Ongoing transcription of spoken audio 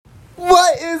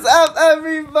What is up,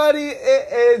 everybody?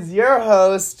 It is your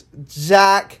host,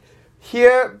 Jack,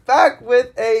 here back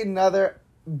with another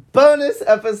bonus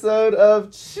episode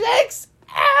of Chicks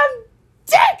and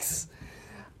Dicks.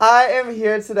 I am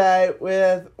here today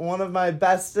with one of my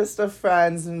bestest of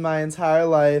friends in my entire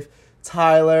life,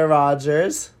 Tyler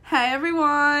Rodgers. Hey,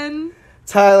 everyone.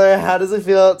 Tyler, how does it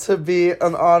feel to be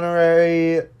the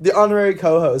honorary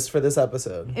co-host for this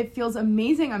episode? It feels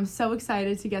amazing. I'm so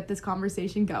excited to get this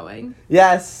conversation going.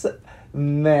 Yes,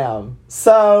 ma'am.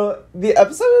 So the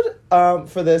episode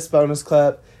for this bonus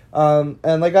clip, and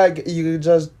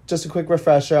just a quick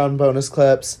refresher on bonus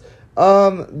clips.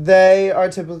 They are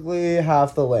typically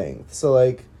half the length, so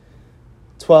like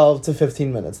 12 to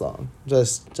 15 minutes long.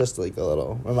 Just like a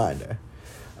little reminder.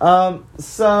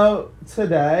 So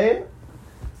today,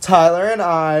 Tyler and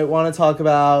I want to talk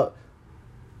about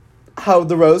how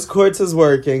the rose quartz is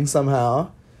working somehow.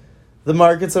 The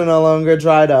markets are no longer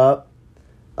dried up.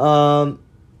 The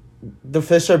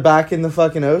fish are back in the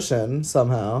fucking ocean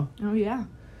somehow. Oh, yeah.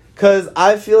 Because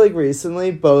I feel like recently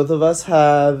both of us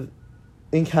have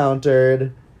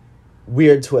encountered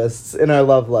weird twists in our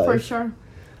love life. For sure.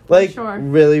 Like,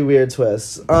 really weird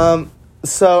twists.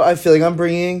 So I feel like I'm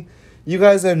bringing you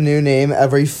guys a new name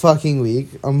every fucking week.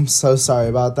 I'm so sorry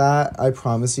about that. I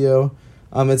promise you.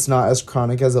 It's not as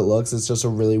chronic as it looks. It's just a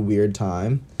really weird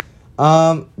time.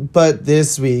 But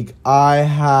this week, I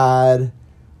had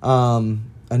a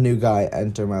new guy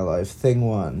enter my life. Thing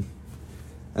 1.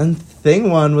 And Thing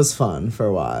 1 was fun for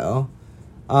a while.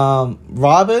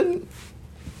 Robin...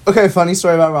 Okay, funny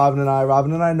story about Robin and I.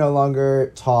 Robin and I no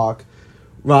longer talk.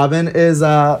 Robin is,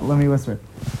 let me whisper.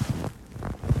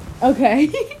 Okay.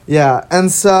 Yeah,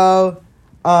 and so,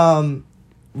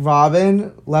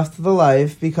 Robin left the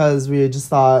life because we just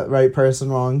thought right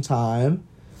person, wrong time,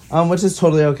 which is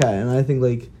totally okay, and I think,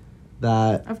 like,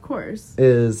 that... Of course.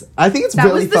 I think it's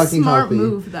really fucking healthy. That was the smart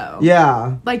move, though.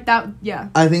 Yeah. Like, that, yeah.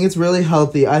 I think it's really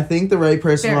healthy. I think the right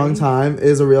person, wrong time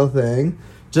is a real thing.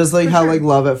 Just like how, like,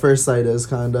 love at first sight is,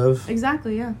 kind of.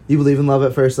 Exactly, yeah. You believe in love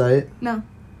at first sight? No.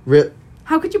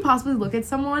 How could you possibly look at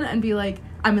someone and be like,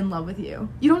 I'm in love with you?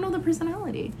 You don't know the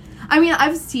personality. I mean,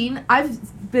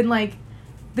 I've been, like,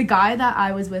 the guy that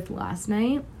I was with last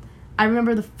night, I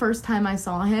remember the first time I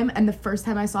saw him, and the first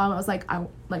time I saw him, I was like, I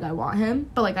want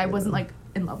him, but, like, I wasn't, like,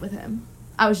 in love with him.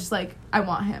 I was just like, I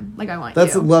want him. Like, I want you.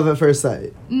 That's love at first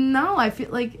sight. No, I feel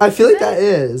like... that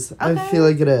is. Okay. I feel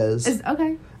like it is.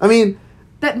 Okay. I mean...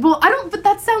 but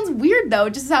that sounds weird, though.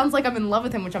 It just sounds like I'm in love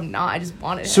with him, which I'm not. I just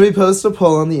wanted him. Should we post a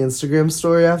poll on the Instagram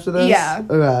story after this? Yeah.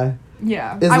 Okay.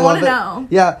 Yeah. I want to know.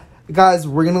 Yeah. Guys,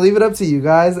 we're going to leave it up to you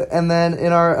guys. And then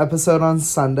in our episode on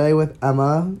Sunday with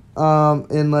Emma,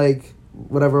 in, like,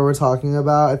 whatever we're talking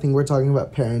about, I think we're talking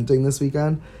about parenting this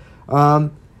weekend.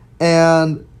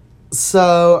 And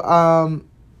so,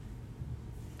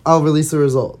 I'll release the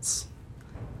results.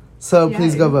 So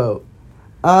please go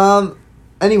vote.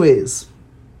 Anyways...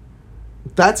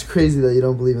 That's crazy that you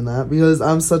don't believe in that, because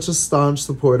I'm such a staunch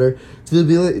supporter. Do you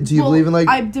believe in, like...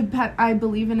 I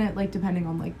believe in it, like, depending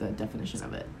on, like, the definition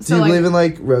of it. Do you believe in,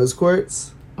 like, rose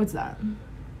quartz? What's that?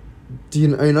 Are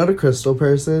you not a crystal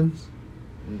person?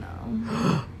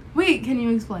 No. Wait, can you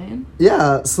explain?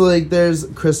 Yeah, so, like, there's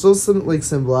crystals, like,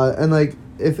 symbolize... And, like,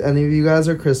 if any of you guys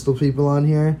are crystal people on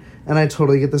here, and I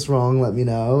totally get this wrong, let me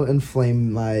know, and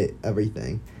flame my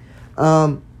everything.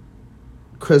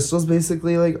 Crystals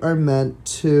basically, like, are meant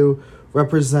to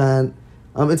represent,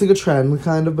 it's like a trend,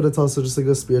 kind of, but it's also just, like,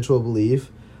 a spiritual belief,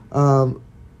 that,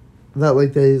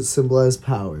 like, they symbolize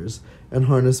powers and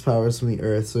harness powers from the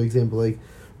earth. So, example, like,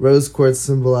 rose quartz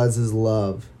symbolizes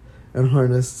love and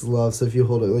harnesses love, so if you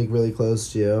hold it, like, really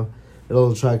close to you,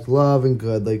 it'll attract love and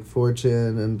good, like,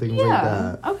 fortune and things like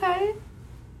that. Yeah, okay.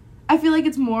 I feel like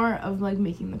it's more of, like,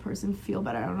 making the person feel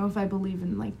better. I don't know if I believe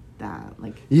in, like, that,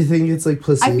 like... You think it's, like,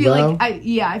 placebo? I feel like,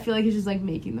 I feel like it's just, like,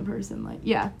 making the person, like...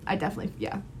 Yeah, I definitely...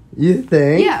 Yeah. You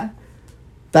think? Yeah.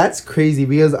 That's crazy,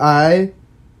 because I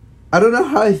don't know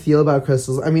how I feel about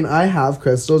crystals. I mean, I have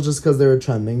crystals just because they were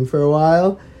trending for a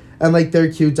while, and, like,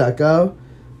 they're cute deco,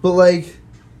 but, like,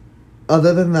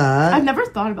 other than that... I've never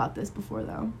thought about this before,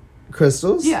 though.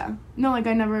 Crystals? Yeah. No, like,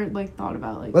 I never, like, thought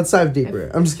about, like... Let's dive deeper.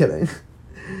 I'm just kidding.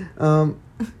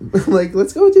 Like,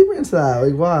 let's go deeper into that.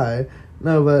 Like, why?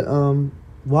 No, but,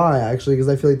 why, actually? Because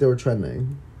I feel like they were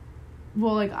trending.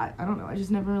 Well, like, I don't know. I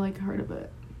just never, like, heard of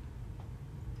it.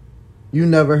 You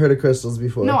never heard of crystals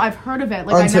before? No, I've heard of it.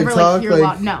 Like, on I never, TikTok, like, hear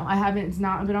about... No, I haven't. It's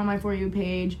not been on my For You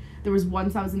page. There was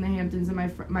once I was in the Hamptons, and my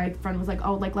friend was like,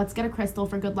 oh, like, let's get a crystal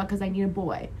for good luck because I need a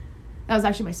boy. That was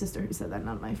actually my sister who said that,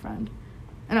 not my friend.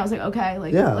 And I was like, okay,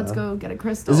 like, let's go get a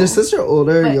crystal. Is your sister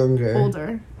older or younger?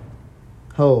 Older.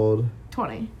 How old?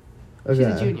 20. Okay. She's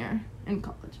a junior in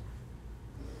college.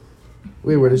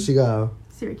 Wait, where did she go?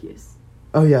 Syracuse.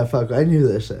 Oh, yeah, fuck. I knew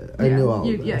this shit. I knew all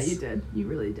of this. Yeah, you did. You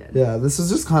really did. Yeah, this is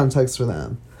just context for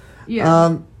them.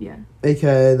 Yeah. Yeah.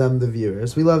 AKA them, the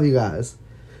viewers. We love you guys.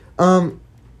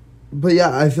 But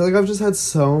yeah, I feel like I've just had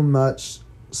so much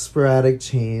sporadic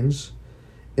change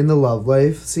in the love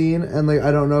life scene. And, like,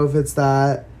 I don't know if it's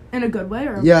that... In a good way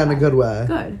or yeah, in a good way.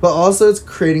 Good. But also it's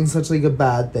creating such, like, a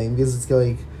bad thing because it's,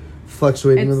 like,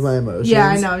 fluctuating with my emotions. Yeah,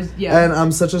 I know. Yeah. And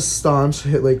I'm such a staunch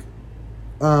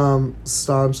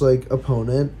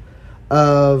opponent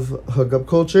of hookup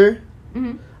culture.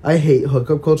 Mm-hmm. I hate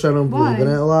hookup culture. I don't believe in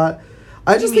it a lot.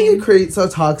 I just think it creates a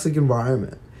toxic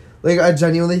environment. Like, I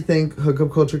genuinely think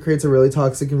hookup culture creates a really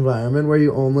toxic environment where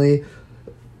you only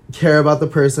care about the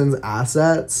person's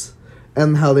assets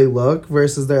and how they look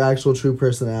versus their actual true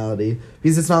personality.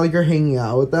 Because it's not like you're hanging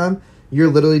out with them. You're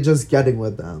literally just getting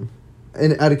with them.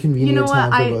 And at a convenient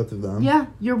time for both of them. Yeah,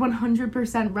 you're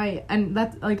 100% right. And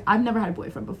that's, like, I've never had a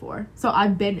boyfriend before. So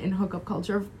I've been in hookup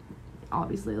culture,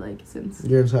 obviously, like, since...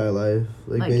 Your entire life.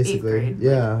 Like basically. 8th grade.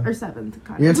 Yeah. Like, or 7th,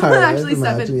 kind of. Your entire life, actually,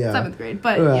 imagine, 7th grade.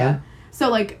 But, yeah. So,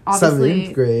 like, obviously...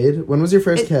 7th grade? When was your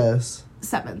first kiss?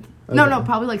 7th. Okay. No,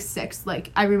 probably, like, 6th.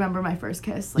 Like, I remember my first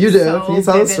kiss. Like, you do? So Can you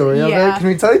tell the story of it? Can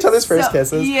we tell each other's first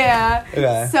kisses? Yeah.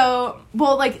 Okay. So,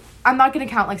 well, like... I'm not gonna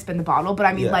count, like, spin the bottle, but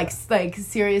I mean, like,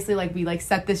 seriously, like, we, like,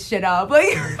 set this shit up,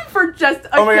 like, for just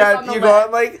a oh my kiss god, on the you lip. go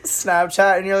on, like,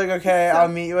 Snapchat, and you're like, okay, I'll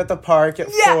meet you at the park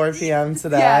at 4 p.m.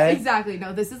 today. Yeah, exactly.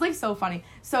 No, this is, like, so funny.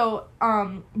 So,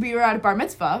 we were at a bar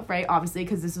mitzvah, right, obviously,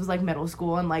 because this was, like, middle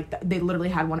school, and, like, they literally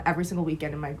had one every single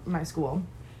weekend in my school.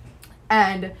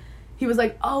 And he was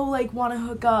like, oh, like, wanna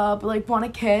hook up, like, wanna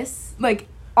kiss, like,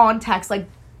 on text, like,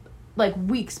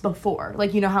 weeks before,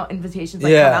 like, you know how invitations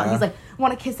come out. He's like,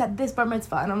 want to kiss at this bar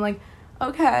mitzvah, and I'm like,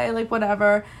 okay, like,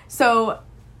 whatever. So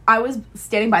I was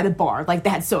standing by the bar, like, they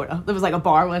had soda. There was, like, a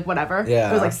bar, like, whatever. Yeah.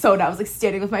 It was, like, soda. I was, like,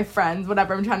 standing with my friends,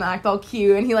 whatever. I'm trying to act all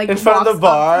cute, and he, like, in front of the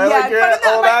bar, like, you're an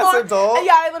old ass adult.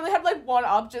 Yeah, I literally had, like,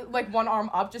 one arm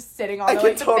up, just sitting on I the, could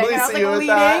like, the totally thing, and I was, see like, you with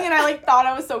leaning, that. and I, like, thought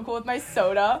I was so cool with my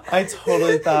soda. I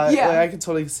totally thought, Yeah. like, I could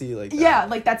totally see, like, that. Yeah,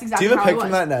 like, that's exactly how it was. Do you have a how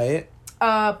pic it from that night?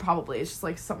 Probably. It's just,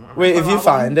 like, somewhere. Wait, if you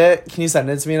find it, can you send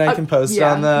it to me and I can post it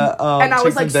on the and I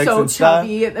was, like, so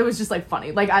chubby. Stuff? It was just, like,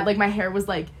 funny. Like, my hair was,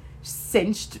 like,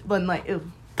 cinched when, like, ew.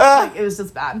 Ah! Like, it was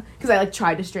just bad. Because I, like,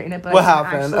 tried to straighten it, but what I didn't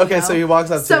happened? actually Okay, know. so he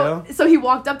walks up to you? So he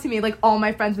walked up to me, like, all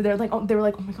my friends were there, like, they were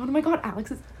like, oh my god,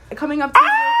 Alex is coming up to you.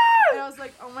 And I was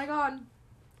like, oh my god,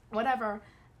 whatever.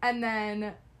 And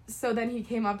then, so then he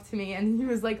came up to me, and he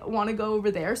was like, want to go over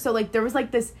there? So, like, there was,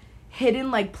 like, this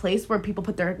hidden, like, place where people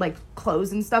put their, like,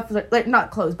 clothes and stuff, like, not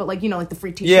clothes, but, like, you know, like, the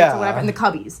free t-shirts or whatever, and the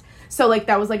cubbies. So, like,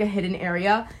 that was, like, a hidden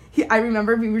area. I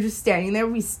remember we were just standing there.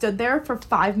 We stood there for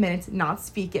 5 minutes, not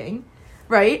speaking,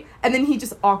 right? And then he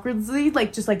just awkwardly,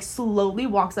 like, just, like, slowly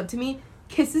walks up to me,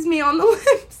 kisses me on the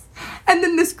lips, and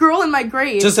then this girl in my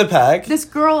grade. Just a peck? This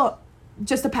girl,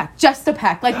 just a peck,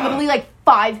 like, literally, like,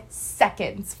 5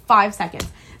 seconds.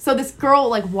 So this girl,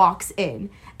 like, walks in,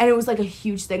 and it was, like, a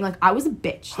huge thing. Like, I was a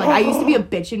bitch. Like, I used to be a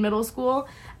bitch in middle school,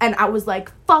 and I was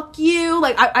like, fuck you.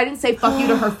 Like, I didn't say fuck you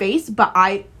to her face, but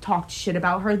I talked shit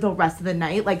about her the rest of the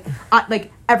night. Like,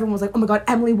 everyone was like, oh my god,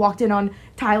 Emily walked in on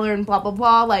Tyler and blah, blah,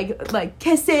 blah. Like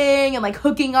kissing and, like,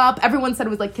 hooking up. Everyone said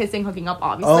it was, like, kissing, hooking up,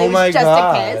 obviously. Oh it was my just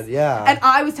god, a kiss. yeah. And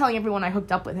I was telling everyone I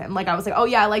hooked up with him. Like, I was like, oh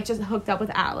yeah, I, like, just hooked up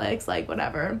with Alex, like,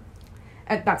 whatever.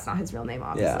 And that's not his real name,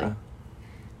 obviously. Yeah.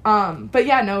 But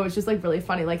yeah, no, it was just, like, really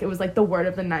funny. Like, it was, like, the word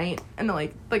of the night, and,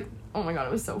 like, oh my god,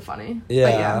 it was so funny. Yeah.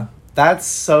 But yeah. That's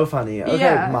so funny. Okay,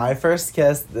 Yeah. my first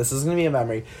kiss, this is gonna be a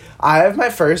memory. I have my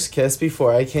first kiss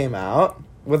before I came out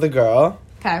with a girl.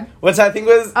 Okay. Which I think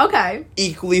was Okay.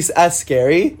 equally as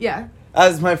scary Yeah.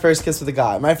 as my first kiss with a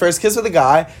guy. My first kiss with a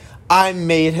guy, I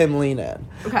made him lean in.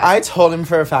 Okay. I told him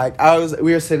for a fact,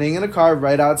 we were sitting in a car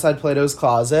right outside Plato's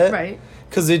Closet. Right.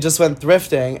 Because we just went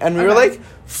thrifting, and we were, Okay. like,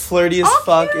 flirty as Oh,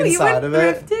 fuck cute. You inside went of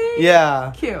it. thrifting?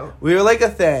 Yeah. Cute. We were, like, a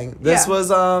thing. This Yeah.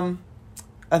 was,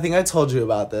 I think I told you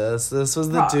about this. This was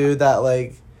the Huh. dude that,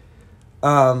 like,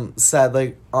 said,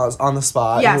 like, on the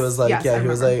spot. Yes, He was like, yes, yeah, I he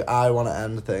was remember. like, I want to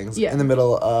end things. Yeah. In the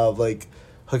middle of, like,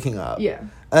 hooking up. Yeah.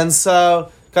 And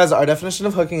so, guys, our definition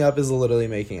of hooking up is literally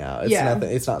making out. It's Yeah.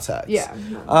 nothing. It's not sex. Yeah.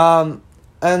 No.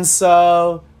 And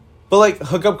so, but, like,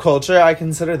 hookup culture, I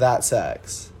consider that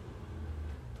sex.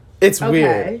 It's Okay.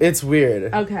 weird. It's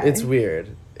weird. Okay. It's weird.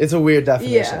 It's a weird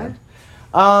definition.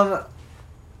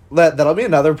 That'll be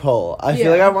another poll. I feel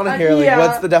Yeah. like I want to hear, like, yeah.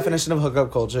 what's the definition of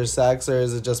hookup culture? Sex, or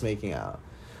is it just making out?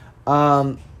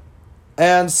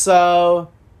 And so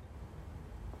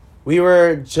we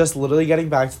were just literally getting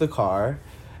back to the car,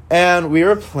 And we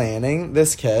were planning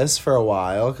this kiss for a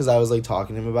while because I was, like,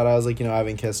 talking to him about it. I was like, I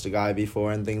haven't kissed a guy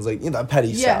before and things like, that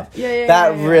petty stuff.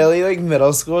 That really, like,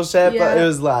 middle school shit, but it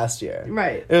was last year.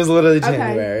 Right. It was literally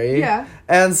January. Okay. Yeah.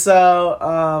 And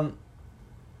so,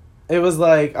 it was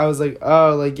like, I was like,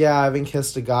 oh, like, yeah, I haven't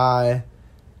kissed a guy.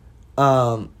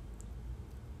 And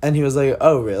he was like,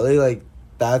 oh, really? Like,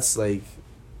 that's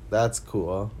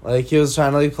cool. Like, he was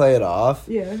trying to, like, play it off.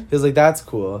 Yeah. He was like, that's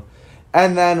cool.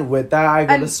 And then with that, I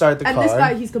go to start the car. And this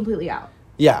guy, he's completely out.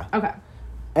 Yeah. Okay.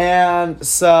 And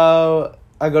so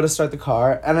I go to start the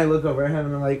car, and I look over at him,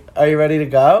 and I'm like, are you ready to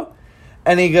go?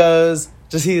 And he goes,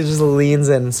 he just leans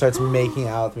in and starts making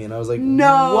out with me. And I was like, no.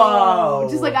 Whoa.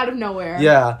 Just, like, out of nowhere.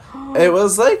 Yeah. It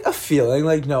was, like, a feeling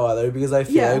like no other, because I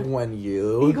feel like when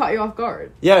He caught you off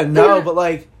guard. Yeah, no, but,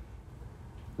 like,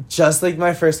 just like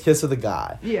my first kiss with a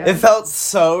guy. Yeah. It felt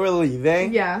so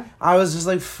relieving. Yeah. I was just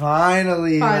like,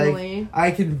 finally. Like,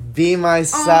 I can be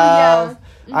myself.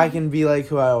 Yeah. I can be like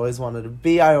who I always wanted to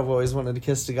be. I've always wanted to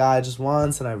kiss a guy just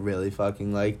once, and I really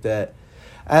fucking liked it.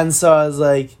 And so I was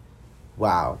like,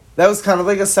 wow. That was kind of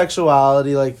like a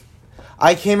sexuality. Like,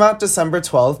 I came out December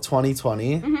 12th,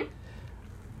 2020. Mm-hmm.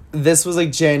 This was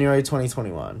like January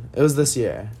 2021. It was this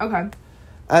year. Okay.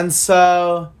 And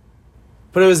so...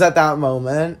 But it was at that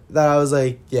moment that I was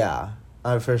like, yeah,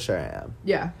 I for sure am.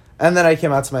 Yeah. And then I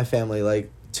came out to my family,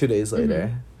 like, 2 days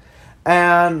later.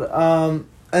 Mm-hmm.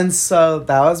 And so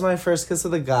that was my first kiss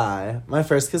with a guy. My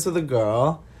first kiss with a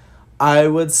girl, I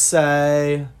would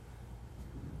say,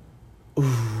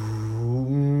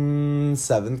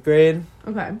 7th grade.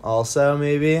 Okay. Also,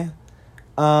 maybe.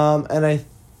 And I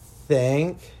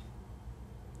think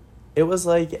it was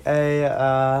like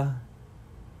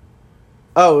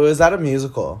it was at a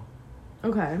musical.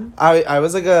 Okay. I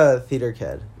was like a theater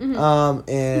kid.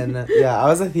 Mm-hmm. I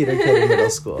was a theater kid in middle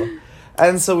school.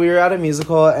 And so we were at a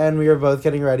musical and we were both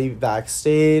getting ready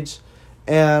backstage.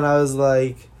 And I was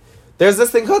like, there's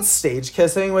this thing called stage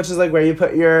kissing, which is like where you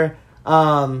put your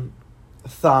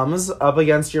thumbs up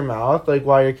against your mouth, like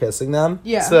while you're kissing them.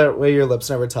 Yeah. So that way your lips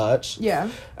never touch. Yeah.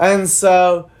 And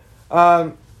so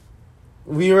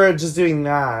we were just doing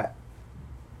that.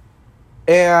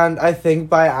 And I think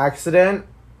by accident,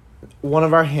 one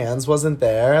of our hands wasn't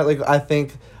there. Like, I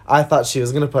thought she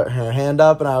was going to put her hand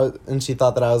up, and she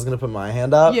thought that I was going to put my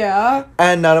hand up. Yeah.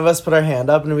 And none of us put our hand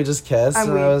up, and we just kissed.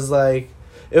 And I was like,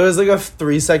 it was like a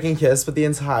 3-second kiss, but the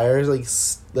entire, like,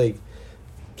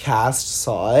 cast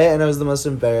saw it, and it was the most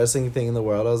embarrassing thing in the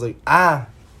world. I was like, ah.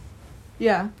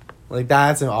 Yeah. Like,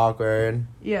 that's awkward.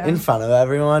 Yeah. In front of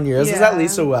everyone. Yours is at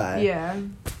least away. Yeah.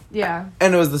 Yeah.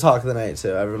 And it was the talk of the night,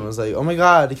 too. Everyone was like, oh, my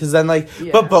God. Because then, like...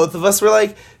 Yeah. But both of us were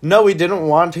like, no, we didn't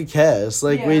want to kiss.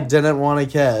 Like, we didn't want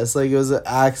to kiss. Like, it was an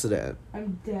accident.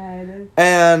 I'm dead.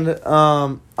 And,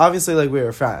 obviously, like, we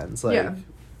were friends. Like,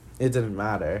 it didn't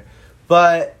matter.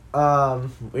 But,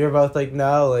 we were both like,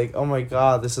 no. Like, oh, my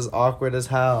God, this is awkward as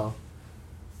hell.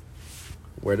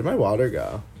 Where did my water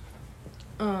go?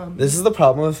 This is the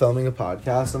problem with filming a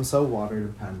podcast. I'm so water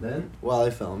dependent while I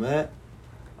film it.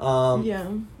 Yeah.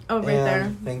 Oh, right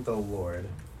there. Thank the Lord.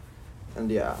 And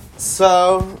yeah.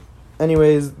 So,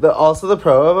 anyways, the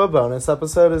pro of a bonus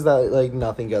episode is that, like,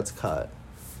 nothing gets cut.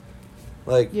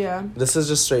 Like, this is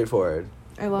just straightforward.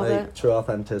 I love it. True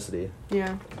authenticity.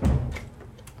 Yeah.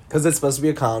 Because it's supposed to be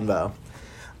a convo.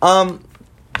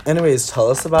 Anyways, tell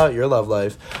us about your love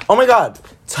life. Oh my God.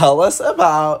 Tell us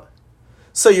about...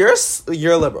 So you're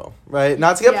a liberal, right?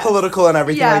 Not to get political and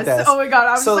everything like this. Oh my God,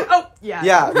 I was like, oh, yeah.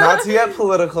 Yeah, not to get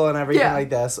political and everything like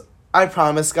this. I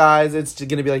promise, guys, it's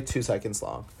going to be like 2 seconds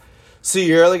long. So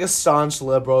you're like a staunch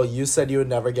liberal. You said you would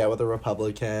never get with a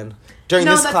Republican during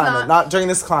this climate. Not during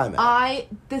this climate.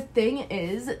 The thing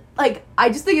is, like, I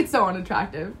just think it's so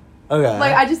unattractive. Okay.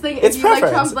 Like, I just think it's if preference. You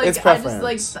like Trump, like, it's preference.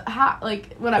 I just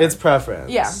like, whatever. It's preference.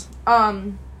 Yeah.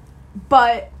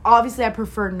 But obviously I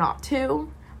prefer not to.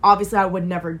 Obviously, I would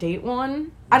never date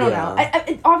one. I don't know.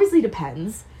 It obviously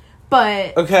depends,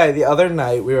 but... Okay, the other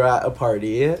night, we were at a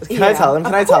party. Can I tell them?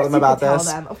 Can I tell them about this?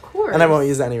 Tell them, of course. And I won't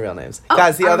use any real names.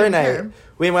 Guys, the other night,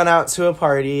 we went out to a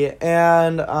party,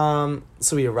 and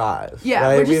so we arrived. Yeah,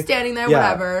 right? we're just standing there,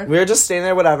 whatever. We were just standing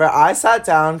there, whatever. I sat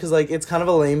down, because, like, it's kind of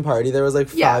a lame party. There was, like,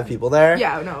 5 people there.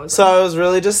 Yeah, no. So I was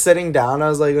really just sitting down. I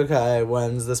was like, okay,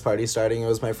 when's this party starting? It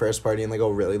was my first party in, like,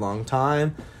 a really long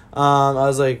time. I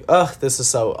was like, ugh, this is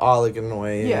so like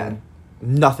annoying. Yeah.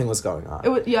 Nothing was going on.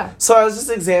 So I was just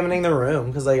examining the room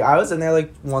because like I was in there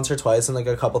like once or twice and like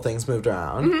a couple things moved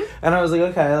around. Mm-hmm. And I was like,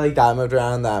 okay, like that moved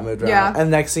around, that moved around. Yeah.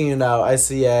 And next thing you know, I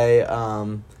see a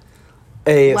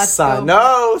sign.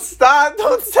 No, stop!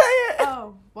 Don't say it.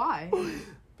 Oh, why?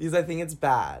 Because I think it's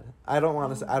bad. I don't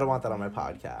want that on my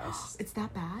podcast. It's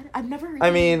that bad? I've never heard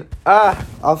I mean,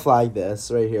 I'll flag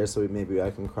this right here so maybe I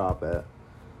can crop it.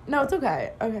 No, it's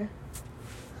okay. Okay.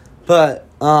 But,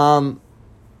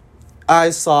 I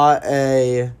saw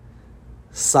a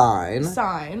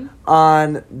sign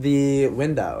on the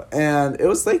window, and it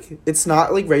was like, it's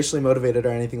not like racially motivated or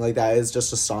anything like that. It's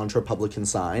just a staunch Republican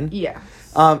sign. Yeah.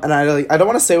 And I don't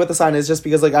want to say what the sign is just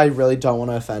because like I really don't want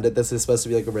to offend it. This is supposed to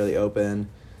be like a really open,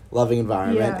 loving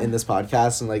environment in this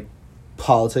podcast, and like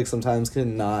politics sometimes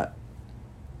cannot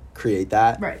create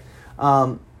that. Right.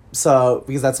 So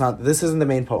because this isn't the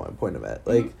main point of it.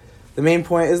 Like the main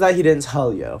point is that he didn't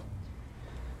tell you.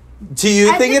 Do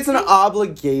you think it's an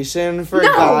obligation for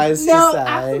guys to say? No,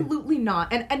 absolutely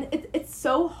not. And it's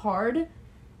so hard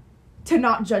to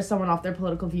not judge someone off their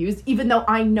political views, even though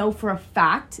I know for a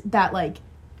fact that, like...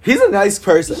 He's a nice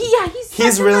person.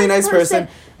 He's a really nice person.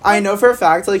 I know for a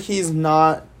fact, like, he's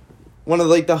not one of,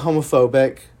 like, the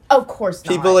homophobic... Of course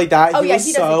not. People like that. He was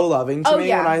he so loving to me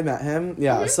when I met him.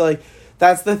 Yeah, so, like,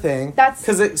 that's the thing.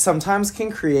 Because it sometimes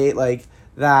can create, like,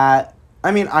 that... I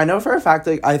mean, I know for a fact,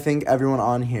 like, I think everyone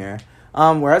on here,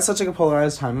 we're at such, like, a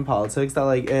polarized time in politics that,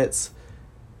 like,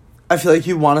 I feel like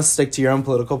you want to stick to your own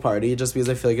political party just because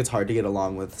I feel like it's hard to get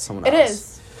along with someone else. It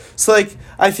is. So, like,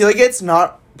 I feel like it's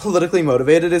not politically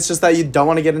motivated. It's just that you don't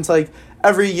want to get into, like,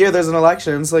 every year there's an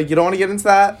election. So, like, you don't want to get into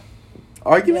that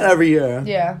argument every year.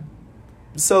 Yeah.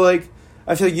 So, like,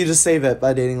 I feel like you just save it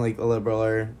by dating, like, a liberal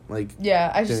or, like,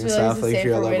 I just feel like it's a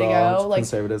safer way to go. Like,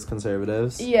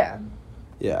 conservatives. Yeah.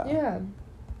 Yeah.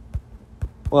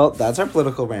 Well, that's our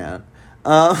political rant.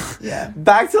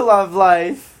 Back to love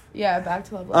life. Yeah, back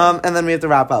to love life. And then we have to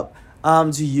wrap up.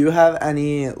 Do you have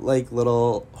any, like,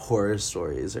 little horror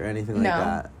stories or anything like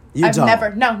that?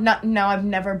 I've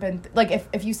never been... like,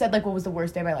 if you said, like, what was the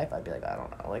worst day of my life, I'd be like, I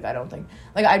don't know. Like, I don't think...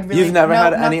 like, I'd really... You've never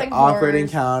had any awkward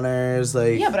encounters,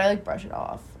 like... Yeah, but I, like, brush it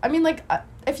off. I mean, like,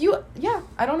 if you... Yeah,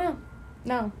 I don't know.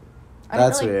 No.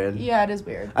 That's weird. Yeah, it is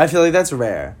weird. I feel like that's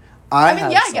rare.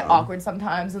 I get awkward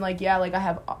sometimes, and, like, I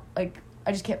have, like,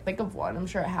 I just can't think of one. I'm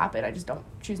sure it happened. I just don't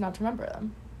choose not to remember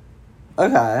them.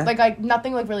 Okay. Like,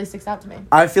 nothing, like, really sticks out to me.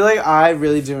 I feel like I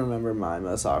really do remember my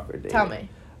most awkward date. Tell me.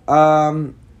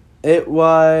 It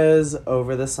was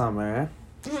over the summer.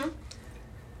 Mm-hmm.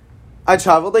 I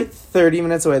traveled, like, 30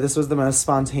 minutes away. This was the most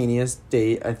spontaneous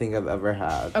date I think I've ever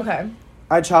had. Okay.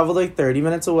 I traveled, like, 30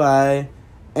 minutes away,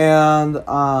 and,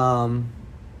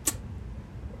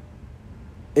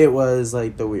 it was,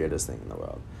 like, the weirdest thing in the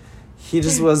world. He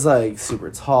just was, like, super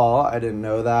tall. I didn't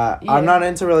know that. Yeah. I'm not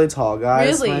into really tall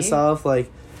guys myself. Like,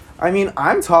 I mean,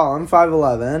 I'm tall. I'm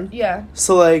 5'11". Yeah.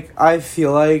 So, like, I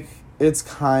feel like it's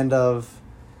kind of...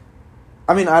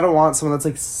 I mean, I don't want someone that's,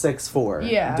 like,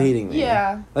 6'4" dating me.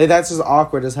 Yeah. Like, that's just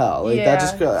awkward as hell. Like, that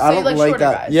just... So I don't like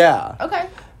that. Guys. Yeah. Okay.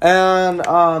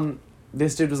 And,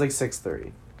 this dude was, like,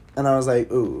 6'3". And I was like,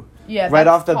 ooh. Yeah, right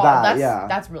off the tall. bat,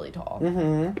 That's really tall.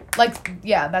 Mm-hmm. Like,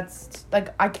 that's, like,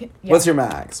 I can't... Yeah. What's your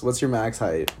max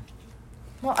height?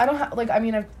 Well, I don't have... like, I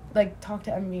mean, I've, like, talked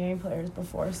to NBA players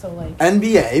before, so, like...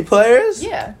 NBA players?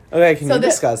 Yeah. Okay, can we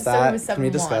discuss that? Can we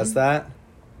discuss that?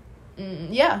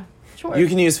 Yeah, sure. You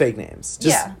can use fake names.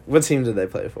 What team did they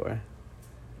play for?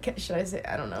 Should I say...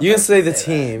 I don't know. You can say the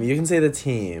team. You can say the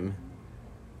team.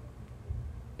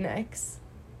 Knicks.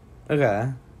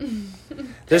 Okay.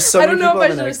 There's so many people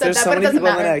in the Knicks. There's so many people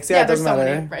in the Knicks. Yeah, it doesn't matter.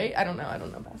 Many, right? I don't know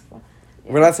basketball.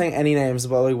 Yeah. We're not saying any names,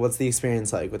 but, like, what's the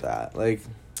experience like with that? Like...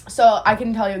 So, I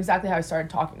can tell you exactly how I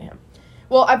started talking to him.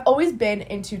 Well, I've always been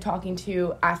into talking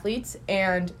to athletes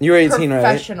and... You were 18,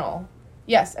 professional. Right?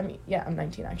 Yes, I mean, yeah, I'm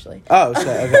 19, actually. Oh, shit,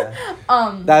 okay.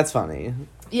 That's funny.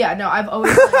 Yeah, no, I've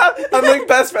always... I'm, like,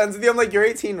 best friends with you. I'm like, you're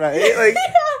 18, right? Like...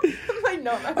 Yeah. I'm like,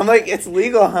 no. I'm like, it's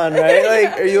legal, hon, right?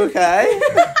 Like, are you okay?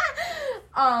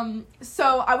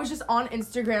 So I was just on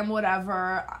Instagram,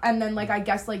 whatever, and then, like, I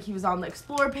guess, like, he was on the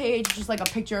Explore page, just, like, a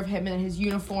picture of him in his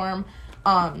uniform.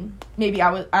 Maybe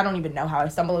I don't even know how I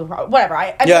stumbled across, whatever.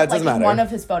 It doesn't matter.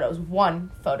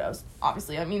 One photos,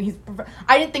 obviously. I mean,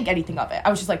 I didn't think anything of it. I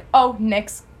was just like, oh,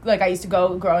 Knicks. Like, I used to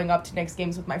go growing up to Knicks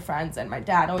games with my friends, and my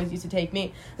dad always used to take me.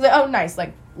 I was like, oh, nice,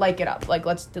 like it up. Like,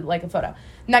 let's do, like, a photo.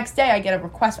 Next day, I get a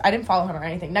request. I didn't follow him or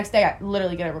anything. Next day, I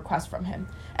literally get a request from him.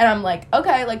 And I'm like,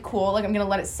 okay, like, cool. Like, I'm going to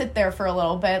let it sit there for a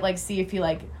little bit, like, see if he,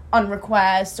 like,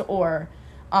 unrequest or,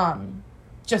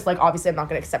 just, like, obviously I'm not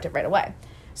going to accept it right away.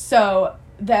 So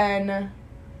then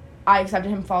I accepted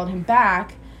him, followed him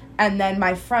back, and then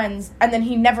my friends, and then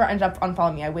he never ended up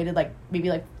unfollowing me. I waited, like, maybe,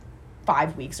 like,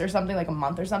 5 weeks or something, like a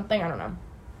month or something. I don't know.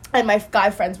 And my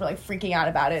guy friends were, like, freaking out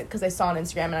about it because they saw on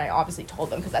Instagram, and I obviously told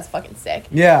them because that's fucking sick.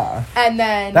 Yeah. And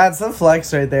then... That's the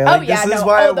flex right there. Like, this is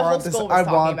why I want this. I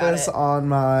want this on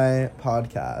my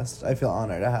podcast. I feel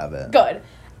honored to have it. Good.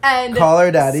 And... Call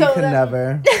her daddy could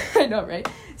never. I know, right?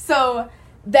 So...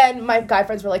 Then my guy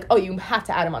friends were like, oh, you have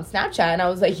to add him on Snapchat. And I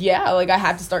was like, yeah, like, I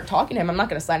have to start talking to him. I'm not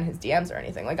going to slide in his DMs or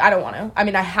anything. Like, I don't want to. I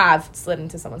mean, I have slid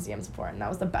into someone's DMs before, and that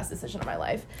was the best decision of my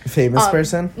life. Famous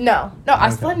person? No,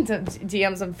 I slid into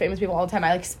DMs of famous people all the time.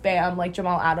 I, like, spam, like,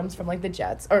 Jamal Adams from, like, the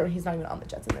Jets. Or he's not even on the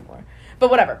Jets anymore.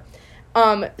 But whatever.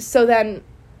 So then,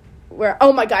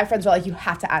 my guy friends were like, you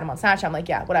have to add him on Snapchat. I'm like,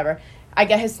 yeah, whatever. I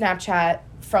get his Snapchat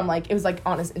from, like, it was, like,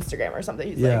 on his Instagram or something.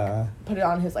 He's, like, put it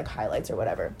on his, like, highlights or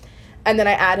whatever. And then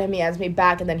I add him, he adds me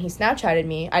back, and then he Snapchatted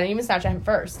me. I didn't even Snapchat him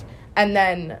first. And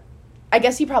then, I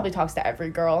guess he probably talks to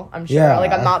every girl, I'm sure. Yeah.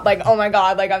 Like, I'm not like, oh my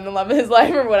god, like, I'm the love of his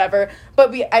life or whatever.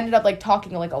 But we ended up, like,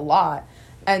 talking, like, a lot.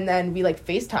 And then we, like,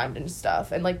 FaceTimed and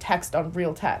stuff. And, like, text on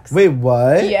real text. Wait,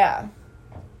 what? Yeah.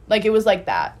 Like, it was like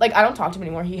that. Like, I don't talk to him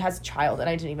anymore. He has a child, and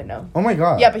I didn't even know. Oh my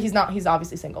god. Yeah, but he's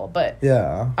obviously single. But,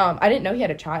 yeah. I didn't know he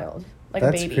had a child. Like,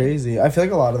 that's a baby. Crazy. I feel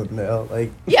like a lot of them do.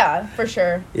 Like, yeah, for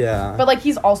sure. Yeah. But, like,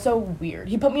 he's also weird.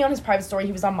 He put me on his private story.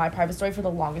 He was on my private story for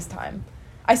the longest time.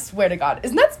 I swear to God.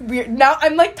 Isn't that weird? Now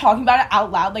I'm, like, talking about it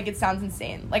out loud. Like, it sounds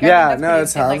insane. Like, yeah, I think that's no, it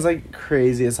sounds like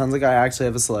crazy. It sounds like I actually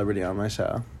have a celebrity on my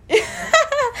show.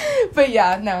 But,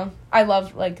 yeah, no. I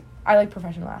like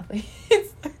professional athletes.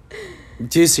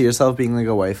 Do you see yourself being, like,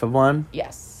 a wife of one?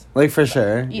 Yes. Like, for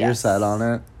sure? Yes. You're set on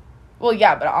it? Well,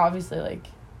 yeah, but obviously, like...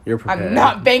 You're prepared. I'm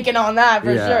not banking on that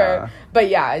for sure. But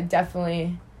yeah, it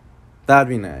definitely... That'd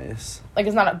be nice. Like,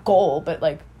 it's not a goal, but,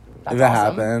 like, that's if it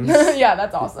awesome. happens. Yeah,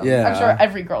 that's awesome. Yeah. I'm sure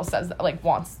every girl says that, like,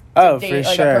 wants to date, for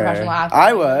like, sure. a professional athlete.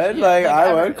 I would. Yeah, like,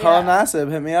 I would. Call yeah.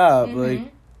 Nassib, hit me up. Mm-hmm.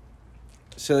 Like,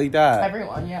 shit like that.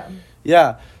 Everyone, yeah.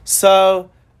 Yeah. So,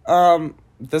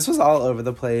 this was all over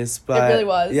the place, but... It really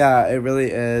was. Yeah, it really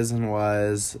is and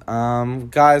was.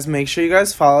 Guys, make sure you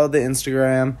guys follow the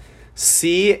Instagram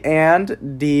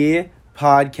C&D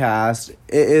podcast. It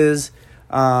is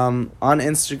on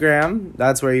Instagram.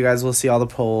 That's where you guys will see all the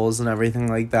polls and everything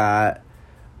like that.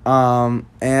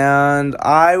 And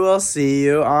I will see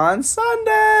you on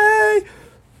Sunday.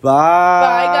 Bye.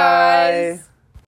 Bye, guys.